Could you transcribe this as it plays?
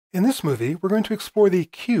In this movie, we're going to explore the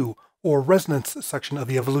Q, or resonance section of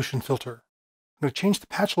the evolution filter. I'm going to change the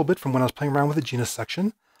patch a little bit from when I was playing around with the genus section.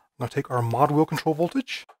 I'm going to take our mod wheel control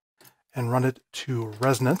voltage and run it to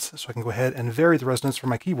resonance, so I can go ahead and vary the resonance from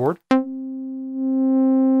my keyboard. I'm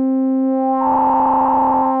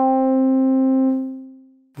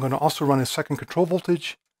going to also run a second control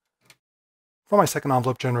voltage from my second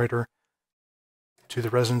envelope generator to the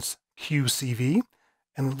resonance QCV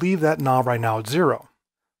and leave that knob right now at 0.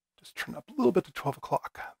 Just turn it up a little bit to 12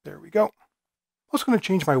 o'clock. There we go. I'm also going to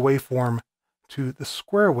change my waveform to the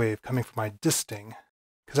square wave coming from my disting,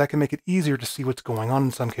 because that can make it easier to see what's going on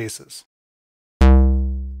in some cases.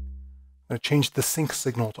 I'm going to change the sync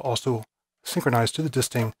signal to also synchronize to the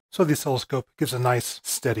disting so the oscilloscope gives a nice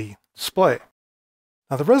steady display.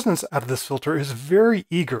 Now the resonance out of this filter is very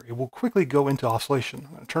eager. It will quickly go into oscillation.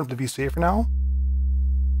 I'm going to turn up the VCA for now.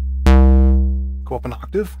 Go up an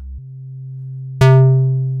octave.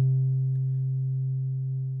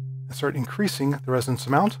 And start increasing the resonance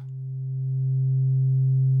amount.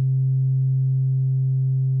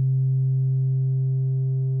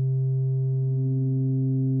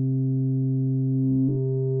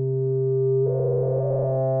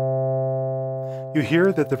 You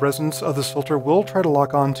hear that the resonance of this filter will try to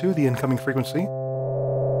lock onto the incoming frequency,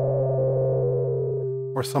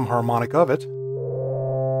 or some harmonic of it.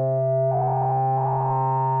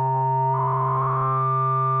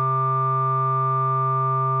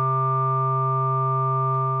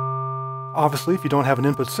 Obviously, if you don't have an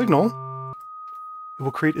input signal, it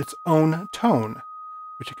will create its own tone,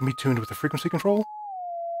 which it can be tuned with the frequency control,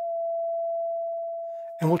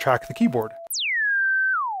 and will track the keyboard.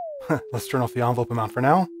 Let's turn off the envelope amount for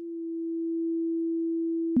now.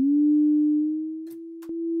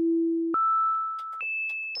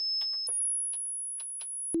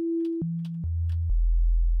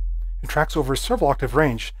 It tracks over several octave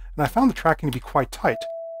range, and I found the tracking to be quite tight.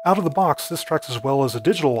 Out of the box, this tracks as well as a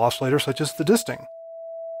digital oscillator such as the disting.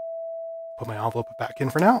 Put my envelope back in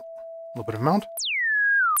for now. A little bit of amount.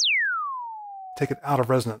 Take it out of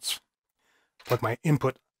resonance. Plug my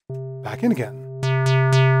input back in again.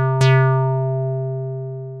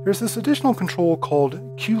 There's this additional control called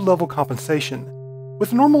Q level compensation.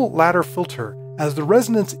 With a normal ladder filter, as the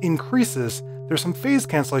resonance increases, there's some phase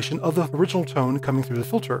cancellation of the original tone coming through the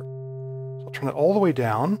filter. So I'll turn it all the way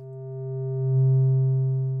down.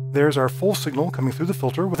 There's our full signal coming through the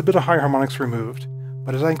filter with a bit of high harmonics removed.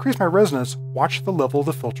 But as I increase my resonance, watch the level of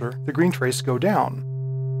the filter, the green trace, go down.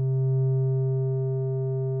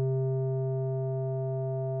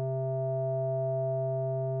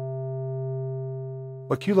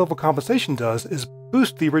 What Q-level compensation does is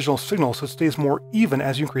boost the original signal so it stays more even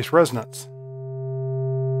as you increase resonance.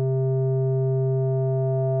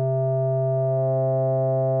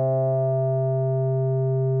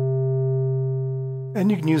 And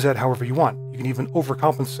you can use that however you want. You can even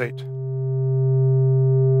overcompensate.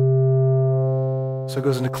 So it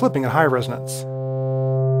goes into clipping at high resonance.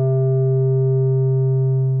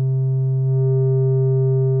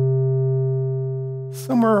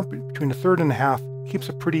 Somewhere between a third and a half keeps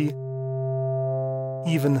a pretty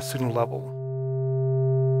even signal level.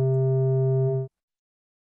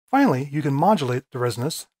 Finally, you can modulate the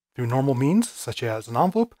resonance through normal means, such as an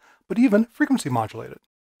envelope, but even frequency modulate it.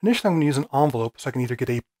 Initially, I'm going to use an envelope so I can either get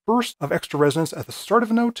a burst of extra resonance at the start of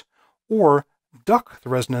a note, or duck the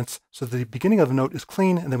resonance so that the beginning of a note is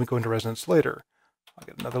clean, and then we go into resonance later. I'll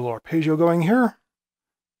get another little arpeggio going here.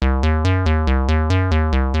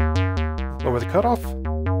 Lower the cutoff.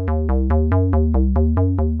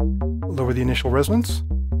 Lower the initial resonance.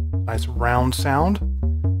 Nice round sound.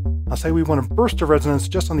 I'll say we want to burst the resonance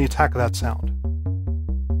just on the attack of that sound.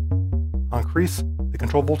 I'll increase the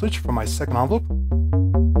control voltage from my second envelope,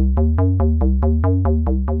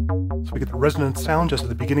 so we get the resonant sound just at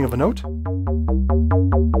the beginning of a note.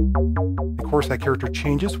 Of course, that character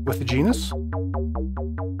changes with the genus.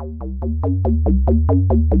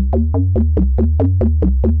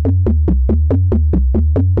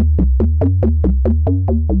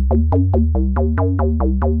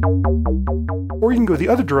 Or you can go the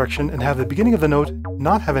other direction and have the beginning of the note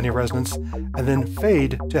not have any resonance, and then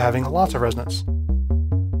fade to having lots of resonance.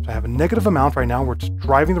 So I have a negative amount right now where it's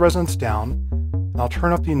driving the resonance down, and I'll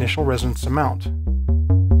turn up the initial resonance amount.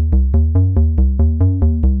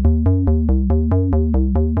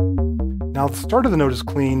 Now the start of the note is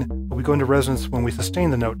clean, but we go into resonance when we sustain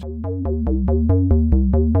the note.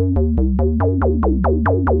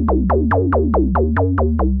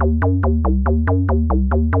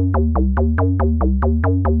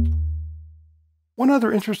 One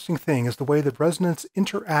other interesting thing is the way that resonance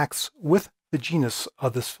interacts with the genus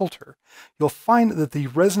of this filter, you'll find that the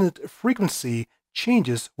resonant frequency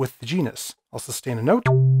changes with the genus. I'll sustain a note.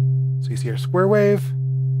 So you see our square wave,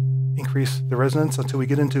 increase the resonance until we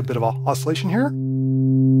get into a bit of an oscillation here.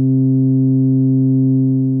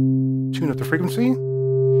 Tune up the frequency.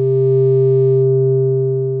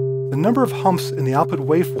 The number of humps in the output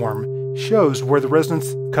waveform shows where the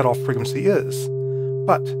resonance cutoff frequency is.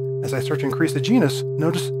 But as I start to increase the genus,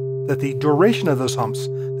 notice that the duration of those humps,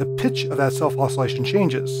 the pitch of that self-oscillation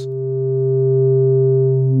changes.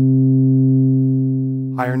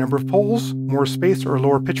 Higher number of poles, more space or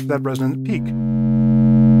lower pitch for that resonant peak.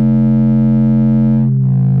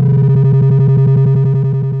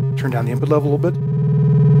 Turn down the input level a little bit.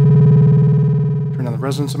 Turn down the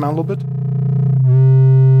resonance amount a little bit.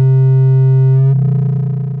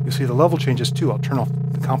 You'll see the level changes too. I'll turn off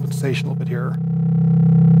the compensation a little bit here.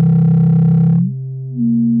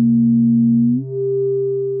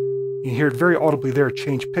 You can hear it very audibly there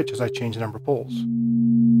change pitch as I change the number of poles.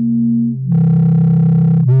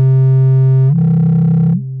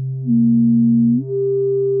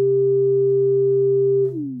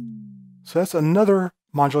 So that's another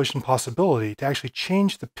modulation possibility, to actually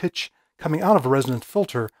change the pitch coming out of a resonant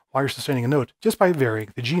filter while you're sustaining a note just by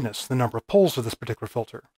varying the genus, the number of poles of this particular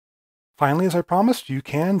filter. Finally, as I promised, you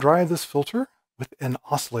can drive this filter with an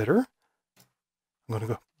oscillator. I'm going to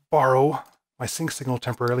go borrow my sync signal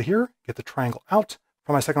temporarily here, get the triangle out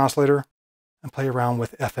from my second oscillator, and play around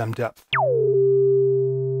with FM depth.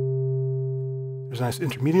 There's a nice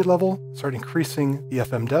intermediate level. Start increasing the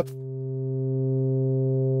FM depth.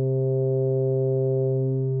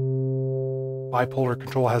 Bipolar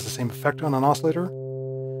control has the same effect on an oscillator,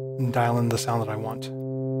 and dial in the sound that I want.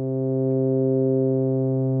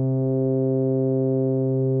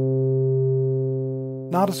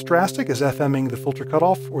 Not as drastic as FMing the filter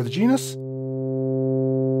cutoff or the genus,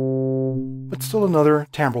 but still another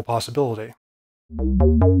timbral possibility.